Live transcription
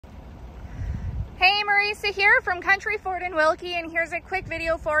Hey, Marisa here from Country Ford in Wilkie, and here's a quick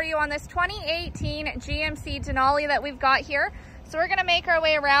video for you on this 2018 GMC Denali that we've got here. So we're gonna make our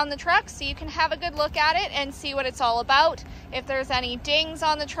way around the truck so you can have a good look at it and see what it's all about. If there's any dings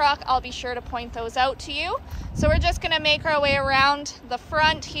on the truck, I'll be sure to point those out to you. So we're just gonna make our way around the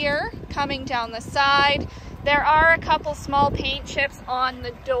front here, coming down the side. There are a couple small paint chips on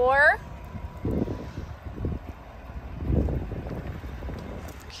the door.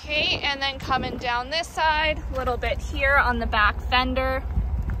 Okay, and then coming down this side, a little bit here on the back fender.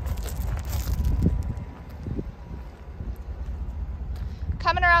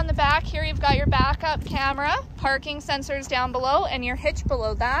 Coming around the back here, you've got your backup camera, parking sensors down below, and your hitch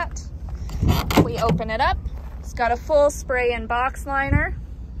below that. We open it up. It's got a full spray and box liner.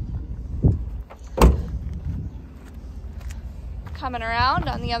 Coming around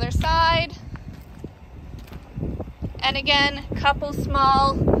on the other side. And again, a couple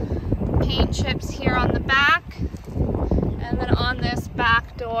small paint chips here on the back, and then on this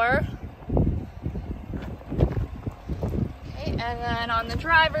back door. Okay, and then on the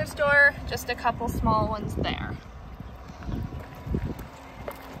driver's door, just a couple small ones there.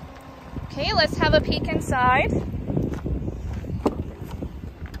 Okay, let's have a peek inside.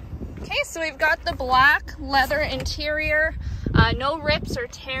 Okay, so we've got the black leather interior, no rips or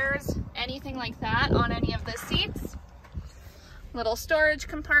tears, anything like that on any of the seats. Little storage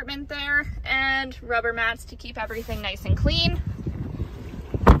compartment there, and rubber mats to keep everything nice and clean.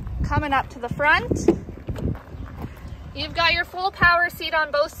 Coming up to the front, you've got your full power seat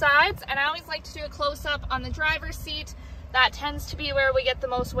on both sides, and I always like to do a close-up on the driver's seat. That tends to be where we get the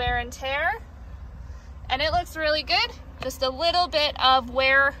most wear and tear, and it looks really good. Just a little bit of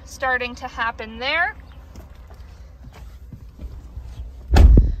wear starting to happen there.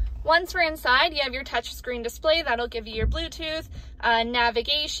 Once we're inside, you have your touchscreen display. That'll give you your Bluetooth,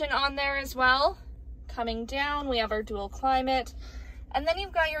 navigation on there as well. Coming down, we have our dual climate. And then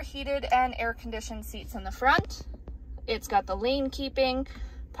you've got your heated and air-conditioned seats in the front. It's got the lane keeping,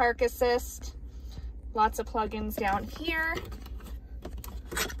 park assist, lots of plugins down here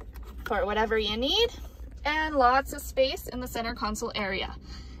for whatever you need, and lots of space in the center console area.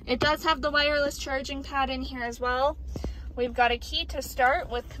 It does have the wireless charging pad in here as well. We've got a key to start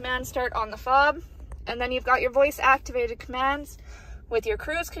with command start on the fob, and then you've got your voice activated commands with your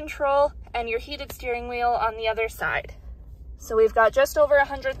cruise control and your heated steering wheel on the other side. So we've got just over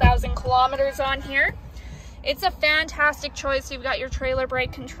 100,000 kilometers on here. It's a fantastic choice. You've got your trailer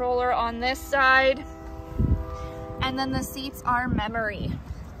brake controller on this side, and then the seats are memory.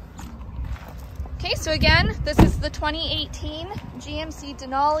 Okay, so again, this is the 2018 GMC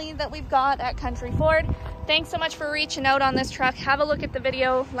Denali that we've got at Country Ford. Thanks so much for reaching out on this truck. Have a look at the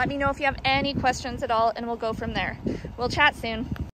video. Let me know if you have any questions at all, and we'll go from there. We'll chat soon.